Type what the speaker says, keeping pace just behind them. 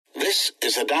This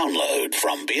is a download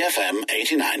from BFM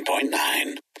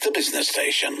 89.9, the business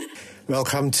station.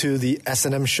 Welcome to the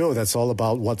S&M show. That's all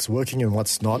about what's working and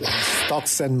what's not in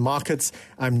stocks and markets.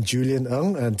 I'm Julian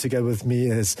Ng, and together with me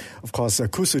is, of course,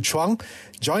 Kusu Chuang.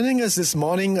 Joining us this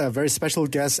morning, a very special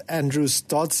guest, Andrew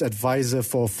Stotz, advisor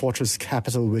for Fortress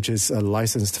Capital, which is a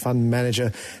licensed fund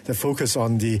manager that focus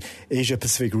on the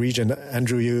Asia-Pacific region.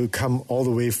 Andrew, you come all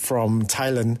the way from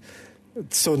Thailand.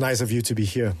 It's so nice of you to be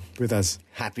here with us.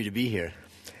 Happy to be here.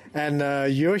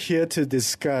 And you're here to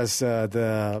discuss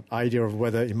the idea of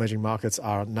whether emerging markets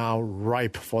are now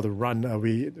ripe for the run.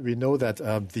 We know that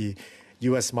the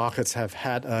U.S. markets have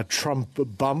had a Trump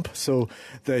bump, so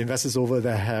the investors over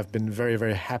there have been very,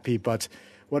 very happy. But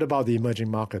what about the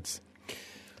emerging markets?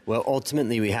 Well,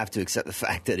 ultimately, we have to accept the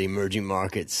fact that emerging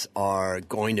markets are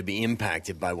going to be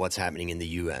impacted by what's happening in the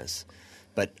U.S.,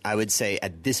 But I would say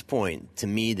at this point, to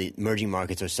me, the emerging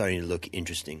markets are starting to look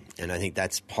interesting. And I think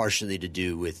that's partially to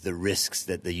do with the risks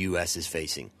that the U.S. is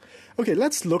facing. Okay,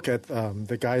 let's look at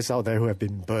the guys out there who have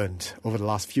been burned over the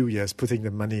last few years, putting the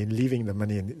money in, leaving the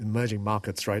money in emerging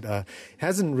markets, right? It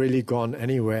hasn't really gone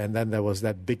anywhere. And then there was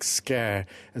that big scare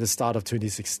at the start of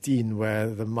 2016 where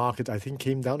the market, I think,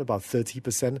 came down about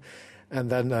 30%. And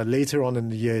then later on in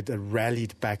the year, it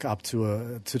rallied back up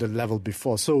to the level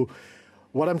before. So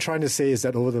what I'm trying to say is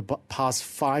that over the past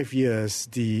 5 years,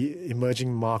 the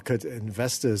emerging market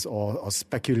investors or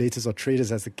speculators or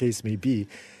traders, as the case may be,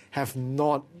 have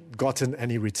not gotten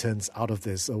any returns out of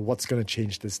this. What's going to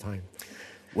change this time?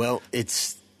 Well,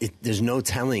 there's no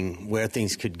telling where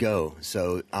things could go.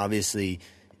 So obviously,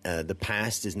 the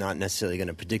past is not necessarily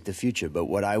going to predict the future. But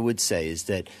what I would say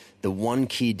is that the one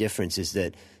key difference is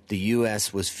that the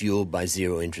U.S. was fueled by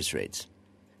zero interest rates.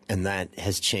 And that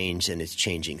has changed, and it's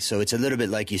changing. So it's a little bit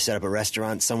like you set up a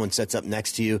restaurant, someone sets up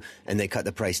next to you, and they cut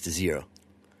the price to zero.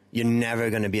 You're never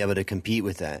going to be able to compete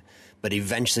with that. But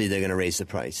eventually they're going to raise the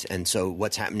price. And so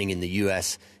what's happening in the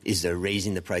U.S. is they're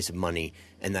raising the price of money,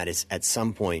 and that is at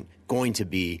some point going to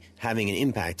be having an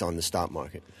impact on the stock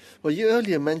market. Well, you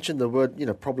earlier mentioned the word,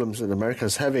 problems that America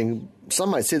is having.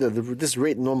 Some might say that this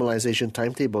rate normalization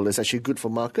timetable is actually good for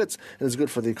markets and it's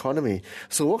good for the economy.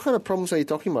 So what kind of problems are you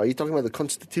talking about? Are you talking about the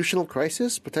constitutional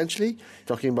crisis, potentially?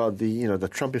 Talking about the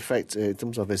Trump effect in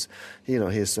terms of his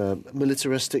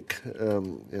militaristic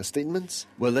statements?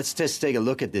 Well, let's just take a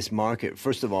look at this market.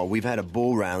 First of all, we've had a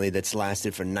bull rally that's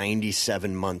lasted for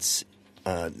 97 months,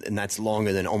 and that's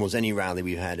longer than almost any rally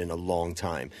we've had in a long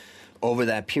time. Over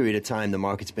that period of time, the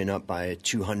market's been up by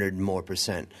 200 more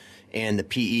percent. And the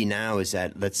PE now is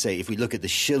at, let's say, if we look at the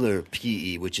Shiller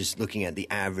PE, which is looking at the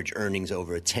average earnings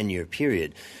over a 10-year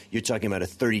period, you're talking about a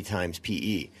 30 times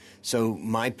PE. So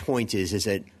my point is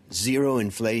that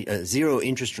zero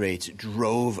interest rates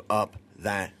drove up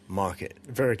that market.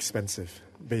 Very expensive,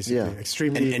 basically.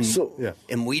 Extremely.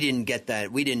 And we didn't get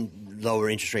that. We didn't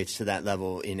lower interest rates to that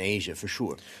level in Asia for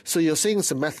sure. So you're saying it's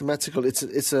a mathematical, it's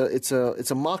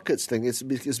a markets thing. It's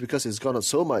because it's gone up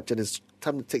so much and it's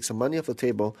time to take some money off the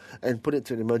table and put it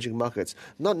to the emerging markets.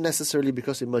 Not necessarily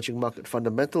because emerging market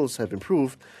fundamentals have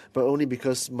improved, but only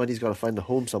because money's got to find a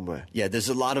home somewhere. Yeah, there's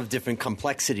a lot of different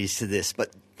complexities to this, but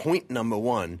point number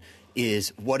one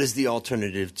is what is the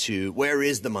alternative to where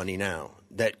is the money now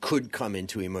that could come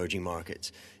into emerging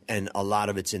markets? And a lot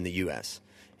of it's in the U.S.,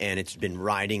 and it's been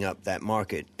riding up that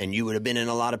market. And you would have been in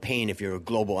a lot of pain if you're a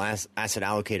global asset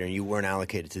allocator and you weren't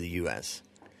allocated to the U.S.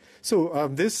 So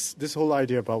this whole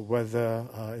idea about whether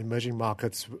emerging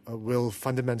markets will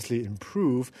fundamentally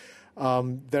improve,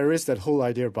 there is that whole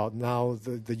idea about now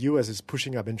the U.S. is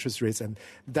pushing up interest rates, and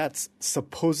that's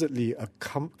supposedly a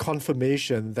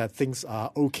confirmation that things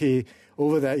are okay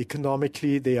over there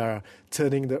economically. They are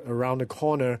turning around the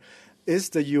corner. Is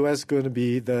the U.S. going to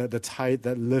be the tide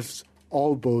that lifts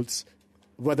all boats,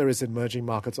 whether it's emerging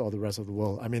markets or the rest of the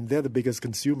world? I mean, they're the biggest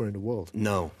consumer in the world.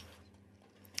 No.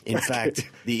 In fact,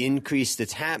 the increase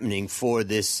that's happening for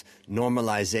this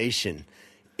normalization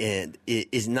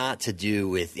is not to do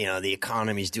with, the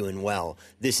economy's doing well.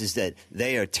 This is that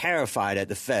they are terrified at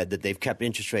the Fed that they've kept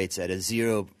interest rates at a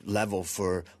zero level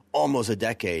for almost a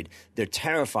decade. They're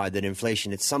terrified that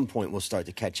inflation at some point will start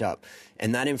to catch up.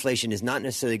 And that inflation is not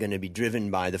necessarily going to be driven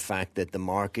by the fact that the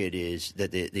market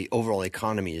that the overall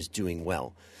economy is doing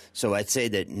well. So I'd say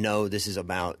that no, this is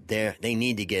about they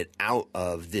need to get out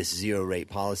of this zero rate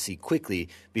policy quickly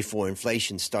before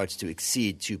inflation starts to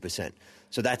exceed 2%.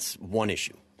 So that's one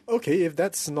issue. Okay, if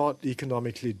that's not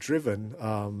economically driven,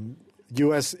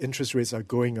 U.S. interest rates are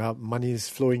going up, money is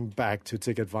flowing back to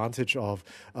take advantage of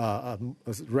a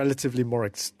relatively more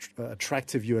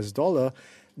attractive U.S. dollar,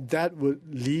 that would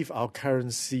leave our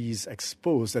currencies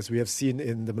exposed, as we have seen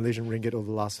in the Malaysian ringgit over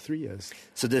the last 3 years?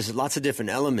 So there's lots of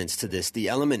different elements to this. The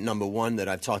element number one that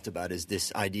I've talked about is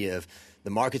this idea of the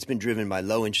market's been driven by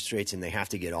low interest rates and they have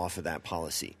to get off of that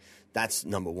policy. That's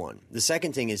number one. The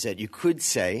second thing is that you could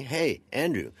say, hey,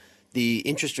 Andrew, the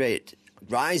interest rate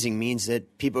rising means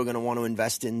that people are going to want to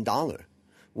invest in dollar.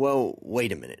 Well,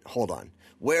 wait a minute. Hold on.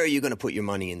 Where are you going to put your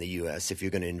money in the U.S. if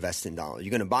you're going to invest in dollars? You're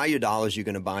going to buy your dollars, you're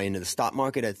going to buy into the stock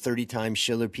market at 30 times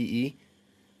Schiller PE?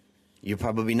 You're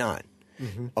probably not.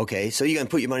 Mm-hmm. Okay, so you're going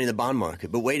to put your money in the bond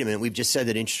market. But wait a minute, we've just said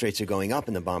that interest rates are going up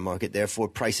in the bond market, therefore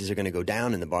prices are going to go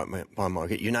down in the bond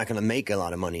market. You're not going to make a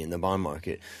lot of money in the bond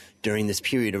market during this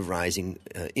period of rising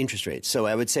interest rates. So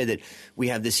I would say that we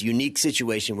have this unique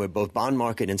situation where both bond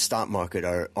market and stock market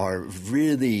are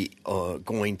really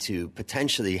going to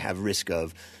potentially have risk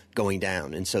of going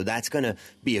down. And so that's going to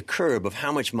be a curb of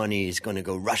how much money is going to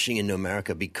go rushing into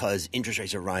America because interest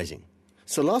rates are rising.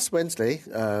 So last Wednesday,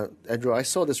 Andrew, I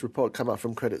saw this report come out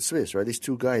from Credit Suisse, right? These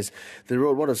two guys, they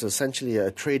wrote what was essentially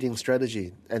a trading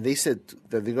strategy. And they said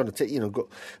that they're going to take,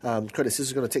 Credit Suisse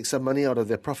is going to take some money out of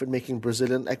their profit-making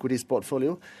Brazilian equities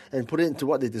portfolio and put it into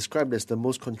what they described as the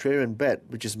most contrarian bet,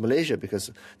 which is Malaysia, because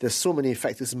there's so many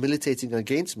factors militating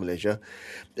against Malaysia.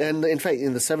 And in fact,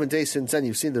 in the 7 days since then,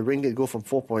 you've seen the ringgit go from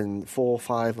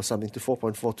 4.45 or something to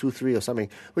 4.423 or something,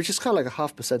 which is kind of like a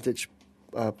half percent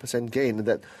gain in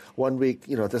that 1 week.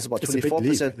 There's about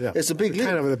 24%. Yeah. It's a big leap.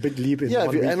 Kind of a big leap in 1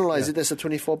 if you week. analyze it, there's a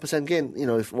 24% gain,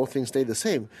 if all things stay the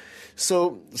same.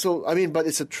 So I mean, but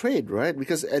it's a trade, right?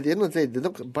 Because at the end of the day, they're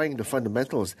not buying the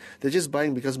fundamentals. They're just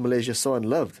buying because Malaysia is so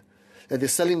unloved. And they're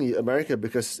selling America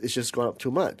because it's just gone up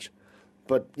too much.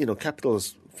 But, capital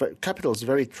is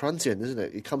very transient, isn't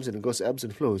it? It comes in and goes, ebbs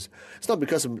and flows. It's not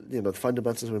because, the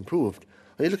fundamentals have improved.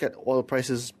 When you look at oil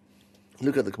prices,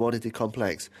 look at the commodity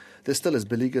complex, they're still as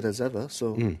beleaguered as ever.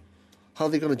 So how are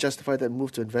they going to justify that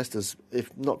move to investors if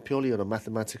not purely on a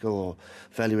mathematical or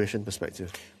valuation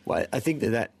perspective? Well, I think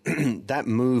that that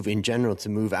move in general to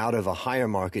move out of a higher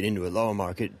market into a lower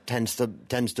market tends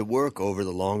to work over the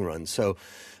long run. So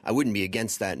I wouldn't be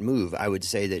against that move. I would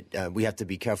say that we have to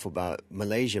be careful about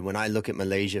Malaysia. When I look at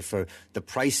Malaysia for the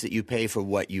price that you pay for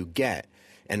what you get,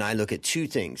 and I look at two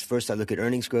things. First, I look at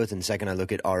earnings growth, and second, I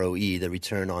look at ROE, the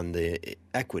return on the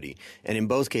equity. And in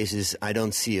both cases, I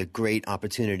don't see a great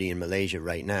opportunity in Malaysia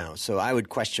right now. So I would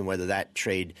question whether that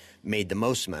trade made the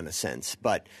most amount of sense.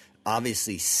 But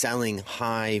obviously, selling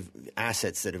high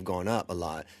assets that have gone up a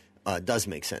lot does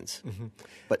make sense. Mm-hmm.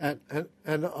 But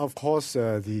and of course,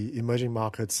 the emerging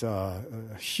markets are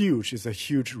huge. It's a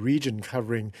huge region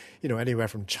covering, anywhere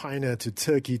from China to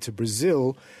Turkey to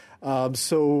Brazil.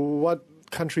 So what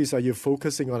countries are you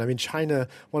focusing on? I mean, China,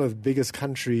 one of the biggest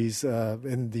countries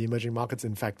in the emerging markets,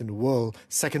 in fact, in the world,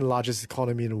 second largest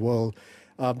economy in the world,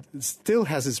 still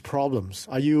has its problems.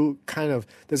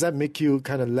 Does that make you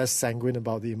kind of less sanguine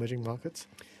about the emerging markets?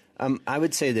 I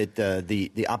would say that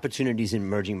the opportunities in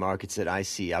emerging markets that I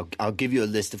see, I'll give you a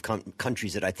list of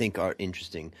countries that I think are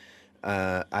interesting.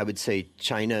 I would say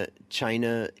China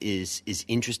is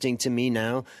interesting to me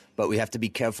now, but we have to be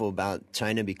careful about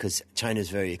China because China is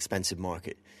a very expensive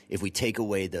market. If we take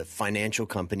away the financial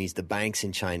companies, the banks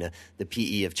in China, the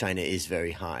PE of China is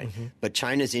very high. Mm-hmm. But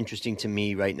China is interesting to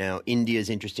me right now. India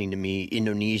is interesting to me.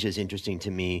 Indonesia is interesting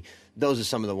to me. Those are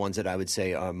some of the ones that I would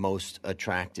say are most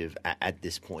attractive at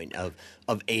this point of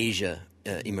Asia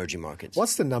emerging markets.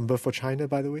 What's the number for China,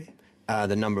 by the way?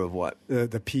 The number of what?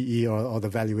 The PE or the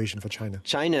valuation for China.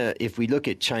 China, if we look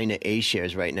at China A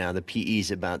shares right now, the PE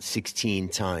is about 16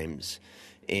 times.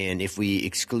 And if we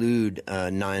exclude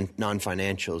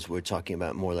non-financials, we're talking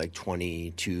about more like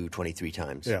 22, 23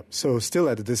 times. Yeah, so still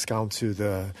at a discount to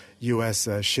the U.S.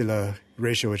 Schiller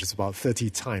ratio, which is about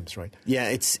 30 times, right? Yeah,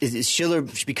 it's Schiller,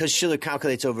 because Schiller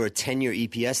calculates over a 10-year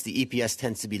EPS, the EPS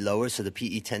tends to be lower, so the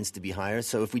PE tends to be higher.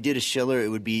 So if we did a Schiller,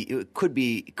 it could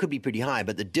be pretty high,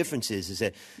 but the difference is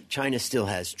that China still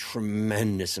has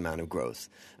tremendous amount of growth.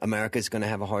 America is going to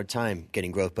have a hard time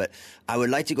getting growth, but I would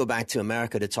like to go back to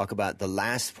America to talk about the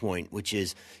last point, which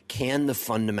is, can the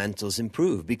fundamentals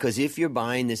improve? Because if you're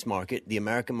buying this market, the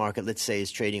American market, let's say,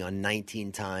 is trading on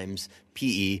 19 times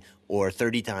PE or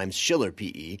 30 times Schiller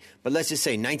PE, but let's just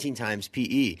say 19 times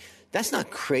PE. That's not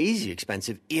crazy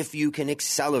expensive if you can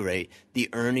accelerate the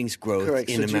earnings growth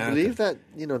in America. So do you believe that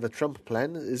the Trump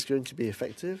plan is going to be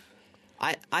effective?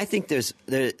 I think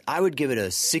I would give it a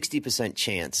 60%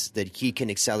 chance that he can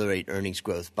accelerate earnings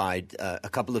growth by a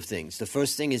couple of things. The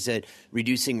first thing is that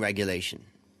reducing regulation,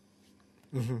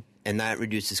 and that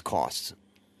reduces costs.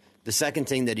 The second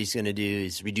thing that he's going to do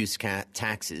is reduce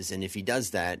taxes. And if he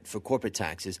does that for corporate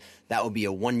taxes, that will be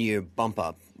a 1-year bump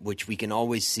up, which we can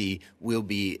always see will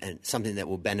be something that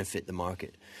will benefit the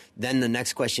market. Then the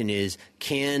next question is,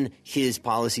 can his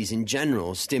policies in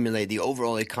general stimulate the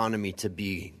overall economy to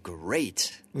be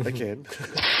great? Again.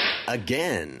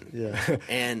 Yeah.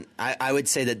 And I would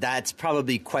say that that's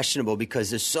probably questionable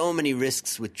because there's so many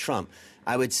risks with Trump.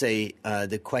 I would say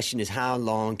the question is, how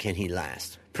long can he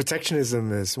last?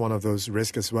 Protectionism is one of those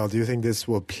risks as well. Do you think this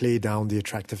will play down the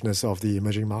attractiveness of the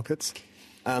emerging markets?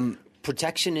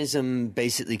 Protectionism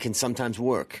basically can sometimes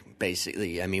work,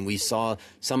 basically. I mean, we saw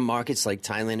some markets like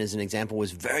Thailand, as an example,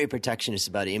 was very protectionist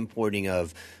about importing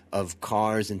of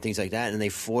cars and things like that, and they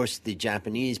forced the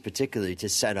Japanese particularly to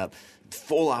set up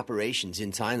full operations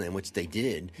in Thailand, which they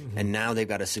did, and now they've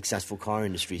got a successful car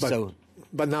industry.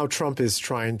 But now Trump is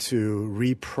trying to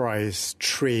reprice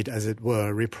trade, as it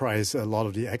were, reprice a lot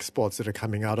of the exports that are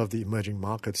coming out of the emerging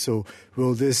markets. So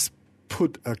will this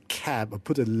put a cap or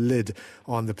put a lid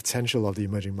on the potential of the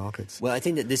emerging markets? Well, I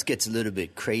think that this gets a little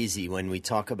bit crazy when we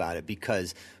talk about it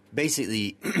because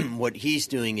basically what he's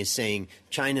doing is saying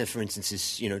China, for instance,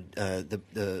 is,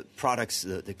 the products,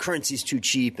 the currency is too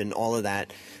cheap and all of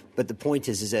that. But the point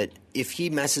is that if he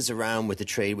messes around with the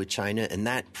trade with China and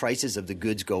that prices of the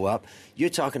goods go up, you're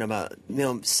talking about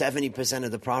 70%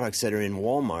 of the products that are in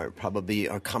Walmart probably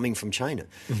are coming from China.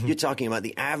 You're talking about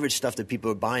the average stuff that people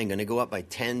are buying going to go up by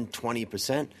 10,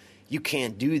 20%. You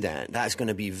can't do that. That's going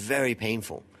to be very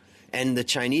painful. And the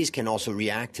Chinese can also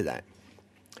react to that.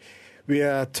 We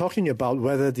are talking about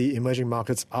whether the emerging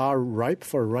markets are ripe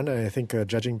for a run. And I think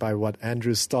judging by what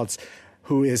Andrew Stotz,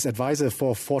 who is advisor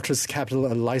for Fortress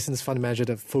Capital, a licensed fund manager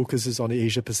that focuses on the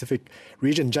Asia-Pacific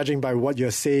region. Judging by what you're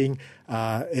saying,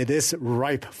 it is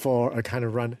ripe for a kind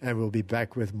of run, and we'll be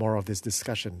back with more of this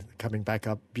discussion coming back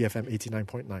up, BFM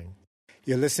 89.9.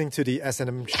 You're listening to the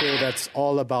S&M show that's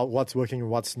all about what's working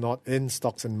and what's not in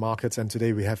stocks and markets. And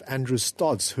today we have Andrew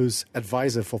Stotz, who's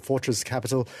advisor for Fortress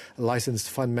Capital, a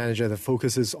licensed fund manager that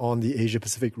focuses on the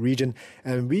Asia-Pacific region.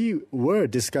 And we were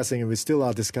discussing, and we still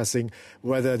are discussing,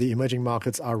 whether the emerging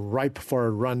markets are ripe for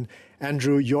a run.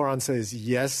 Andrew, your answer is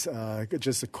yes.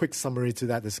 Just a quick summary to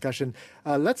that discussion.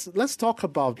 Let's talk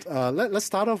about, let's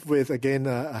start off with, again,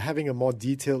 having a more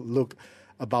detailed look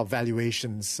about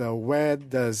valuations. So where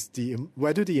do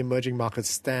the emerging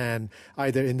markets stand,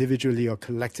 either individually or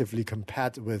collectively,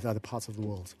 compared with other parts of the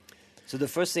world? So the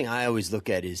first thing I always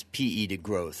look at is PE to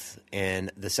growth,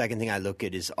 and the second thing I look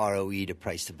at is ROE to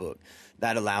price to book.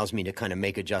 That allows me to kind of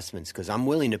make adjustments because I'm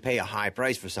willing to pay a high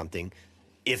price for something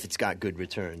if it's got good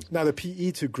returns. Now, the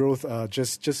PE to growth,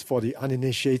 just for the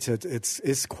uninitiated,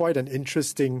 it's quite an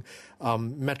interesting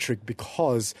metric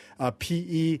because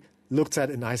PE looked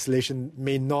at in isolation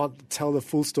may not tell the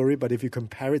full story, but if you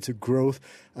compare it to growth,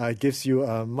 it gives you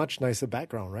a much nicer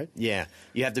background, right? Yeah.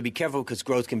 You have to be careful because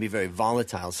growth can be very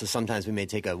volatile. So sometimes we may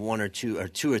take a 1 or 2 or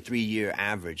 2 or 3 year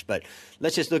average. But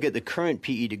let's just look at the current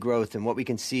PE to growth. And what we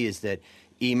can see is that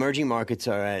emerging markets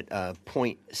are at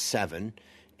 0.7.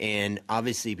 And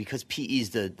obviously, because PE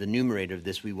is the numerator of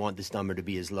this, we want this number to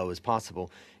be as low as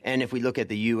possible. And if we look at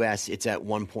the U.S., it's at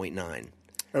 1.9.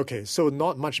 Okay, so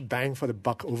not much bang for the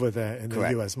buck over there in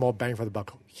Correct. the US, more bang for the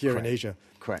buck here Correct. in Asia.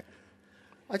 Correct.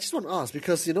 I just want to ask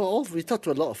because we talk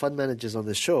to a lot of fund managers on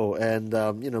this show, and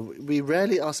we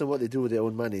rarely ask them what they do with their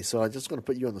own money. So I'm just going to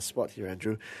put you on the spot here,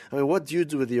 Andrew. I mean, what do you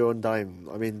do with your own dime?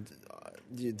 I mean,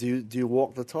 do you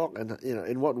walk the talk, and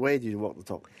in what way do you walk the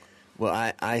talk? Well,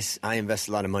 I invest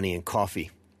a lot of money in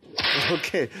coffee.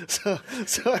 Okay, so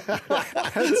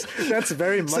That's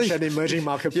very much an emerging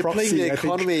market you're proxy. playing the I think.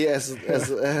 economy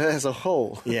as a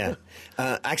whole. Yeah.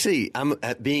 Actually,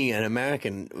 being an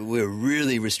American, we're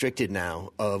really restricted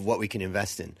now of what we can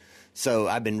invest in. So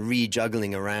I've been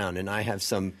rejuggling around, and I have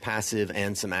some passive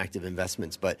and some active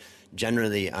investments. But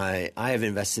generally, I have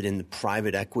invested in the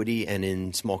private equity and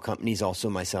in small companies also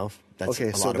myself. That's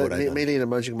Okay, a so lot of what I've done. mainly in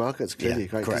emerging markets, clearly,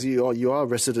 Yeah, right? correct. Because you are a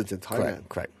resident in Thailand.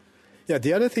 Correct. Yeah,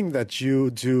 the other thing that you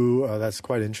do that's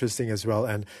quite interesting as well,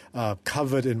 and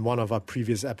covered in one of our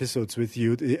previous episodes with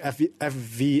you, the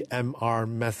FVMR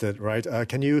method, right?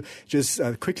 Can you just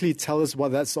quickly tell us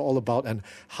what that's all about, and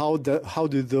how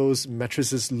do those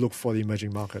matrices look for the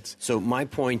emerging markets? So my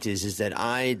point is that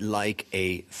I like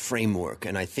a framework,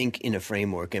 and I think in a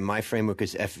framework, and my framework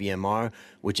is FVMR,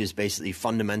 which is basically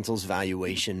fundamentals,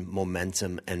 valuation,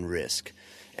 momentum, and risk.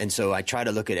 And so I try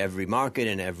to look at every market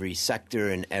and every sector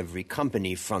and every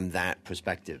company from that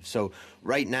perspective. So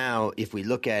right now, if we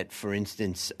look at, for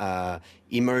instance,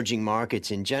 emerging markets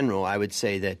in general, I would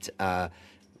say that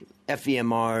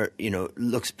FVMR,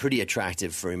 looks pretty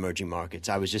attractive for emerging markets.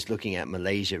 I was just looking at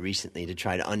Malaysia recently to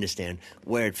try to understand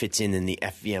where it fits in the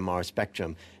FVMR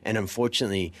spectrum. And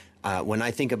unfortunately, when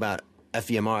I think about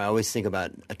FVMR, I always think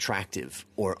about attractive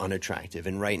or unattractive.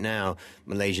 And right now,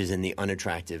 Malaysia's in the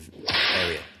unattractive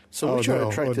area. So which are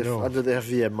attractive under the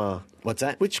FVMR? What's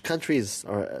that? Which countries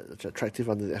are attractive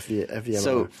under the FVMR?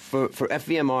 So for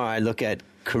FVMR, I look at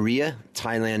Korea,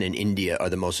 Thailand, and India are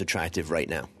the most attractive right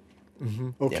now. Mm-hmm.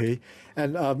 Okay. Yeah.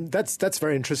 And that's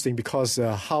very interesting because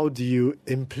how do you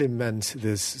implement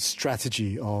this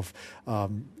strategy of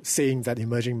saying that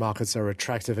emerging markets are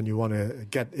attractive and you want to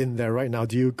get in there right now?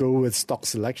 Do you go with stock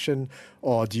selection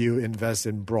or do you invest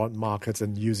in broad markets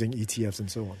and using ETFs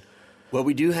and so on? Well,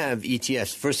 we do have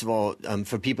ETFs. First of all,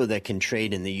 for people that can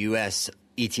trade in the U.S.,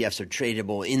 ETFs are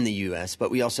tradable in the U.S., but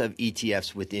we also have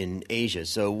ETFs within Asia.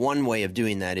 So one way of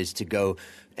doing that is to go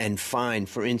and find,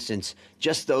 for instance,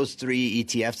 just those 3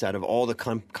 ETFs out of all the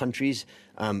countries.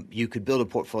 You could build a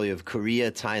portfolio of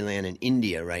Korea, Thailand, and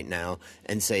India right now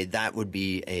and say that would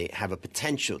have a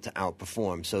potential to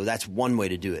outperform. So that's one way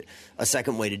to do it. A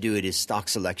second way to do it is stock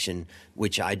selection,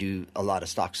 which I do a lot of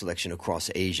stock selection across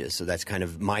Asia. So that's kind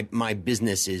of my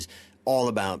business is all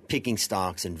about picking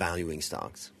stocks and valuing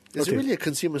stocks. Is it really a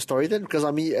consumer story then? Because,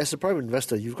 I mean, as a private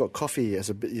investor, you've got coffee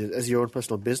as your own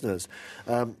personal business.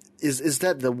 Is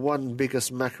that the one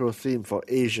biggest macro theme for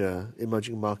Asia,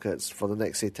 emerging markets, for the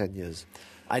next, say, 10 years?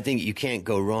 I think you can't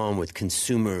go wrong with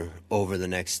consumer over the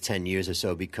next 10 years or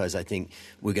so because I think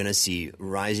we're going to see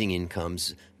rising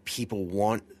incomes. People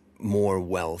want more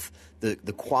wealth. The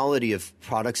quality of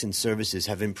products and services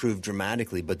have improved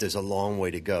dramatically, but there's a long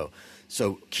way to go.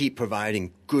 So keep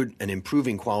providing good and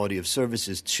improving quality of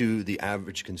services to the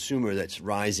average consumer that's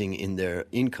rising in their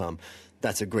income.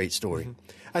 That's a great story.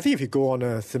 Mm-hmm. I think if you go on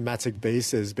a thematic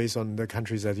basis based on the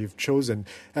countries that you've chosen,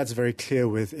 that's very clear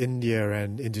with India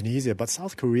and Indonesia. But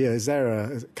South Korea, is there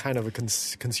a kind of a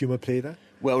consumer play there?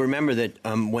 Well, remember that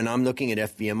when I'm looking at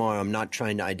FVMR, I'm not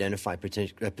trying to identify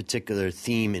a particular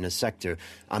theme in a sector.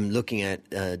 I'm looking at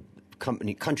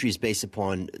countries based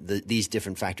upon these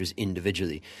different factors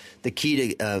individually. The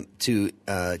key to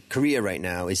Korea right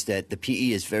now is that the PE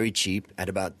is very cheap at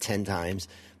about 10 times.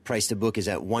 Price to book is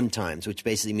at 1 times, which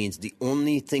basically means the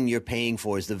only thing you're paying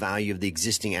for is the value of the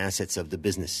existing assets of the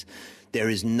business. There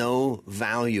is no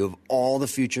value of all the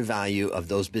future value of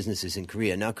those businesses in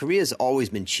Korea. Now, Korea has always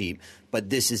been cheap,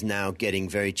 but this is now getting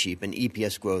very cheap, and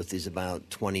EPS growth is about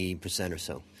 20% or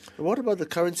so. What about the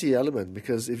currency element?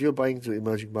 Because if you're buying to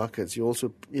emerging markets, you're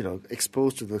also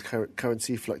exposed to the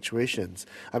currency fluctuations.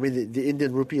 I mean, the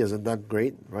Indian rupee hasn't done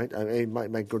great, right? I mean,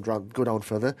 it might go down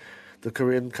further. The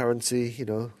Korean currency,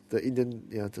 the Indian,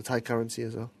 the Thai currency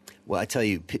as well. Well, I tell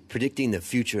you, predicting the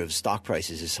future of stock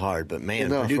prices is hard, but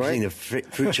predicting the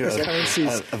future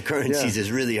of currencies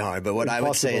is really hard. But what I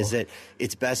would say is that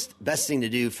it's best thing to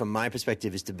do from my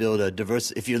perspective is to build a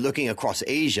if you're looking across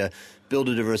Asia, build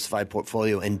a diversified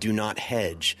portfolio and do not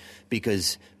hedge,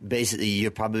 because basically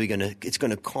it's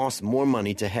going to cost more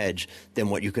money to hedge than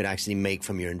what you could actually make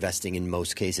from your investing in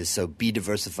most cases. So be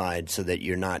diversified so that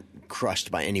you're not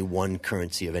crushed by any one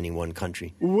currency of any one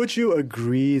country. Would you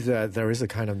agree that there is a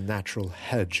kind of natural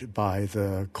hedge by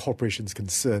the corporations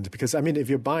concerned? Because, I mean, if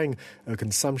you're buying a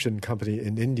consumption company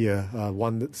in India,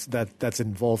 one that's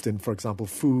involved in, for example,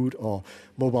 food or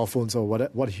mobile phones or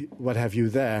what have you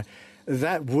there,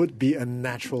 that would be a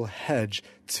natural hedge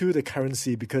to the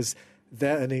currency because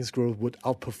their earnings growth would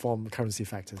outperform currency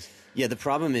factors. Yeah, the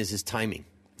problem is timing.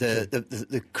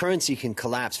 The currency can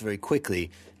collapse very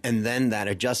quickly, and then that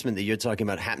adjustment that you're talking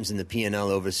about happens in the P&L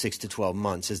over 6 to 12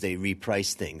 months as they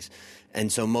reprice things.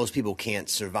 And so most people can't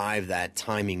survive that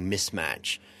timing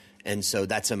mismatch. And so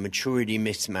that's a maturity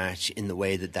mismatch in the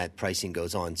way that pricing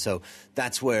goes on. So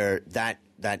that's where that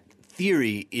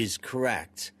theory is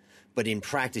correct. But in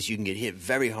practice, you can get hit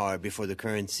very hard before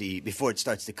it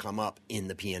starts to come up in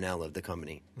the P&L of the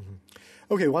company. Mm-hmm.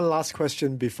 Okay, one last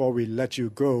question before we let you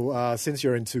go. Since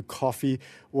you're into coffee,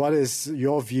 what is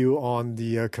your view on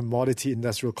the commodity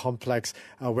industrial complex,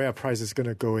 where price is going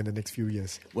to go in the next few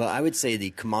years? Well, I would say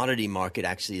the commodity market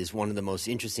actually is one of the most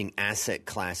interesting asset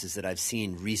classes that I've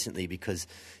seen recently because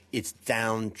it's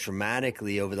down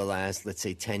dramatically over the last, let's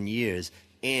say, 10 years,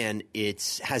 and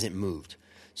it hasn't moved.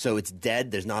 So it's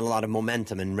dead. There's not a lot of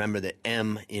momentum. And remember that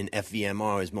M in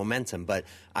FVMR is momentum. But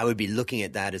I would be looking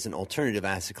at that as an alternative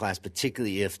asset class,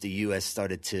 particularly if the U.S.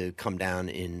 started to come down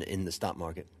in the stock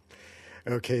market.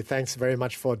 Okay, thanks very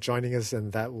much for joining us.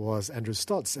 And that was Andrew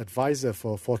Stotz, advisor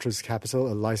for Fortress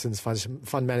Capital, a licensed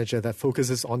fund manager that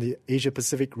focuses on the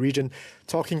Asia-Pacific region,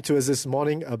 talking to us this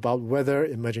morning about whether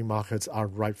emerging markets are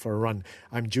ripe for a run.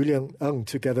 I'm Julian Ng,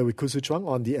 together with Kusu Chuang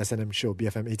on the S&M show,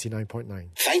 BFM 89.9.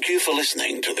 Thank you for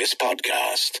listening to this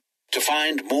podcast. To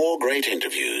find more great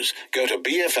interviews, go to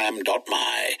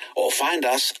bfm.my or find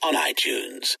us on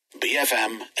iTunes.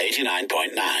 BFM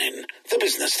 89.9, the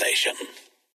business station.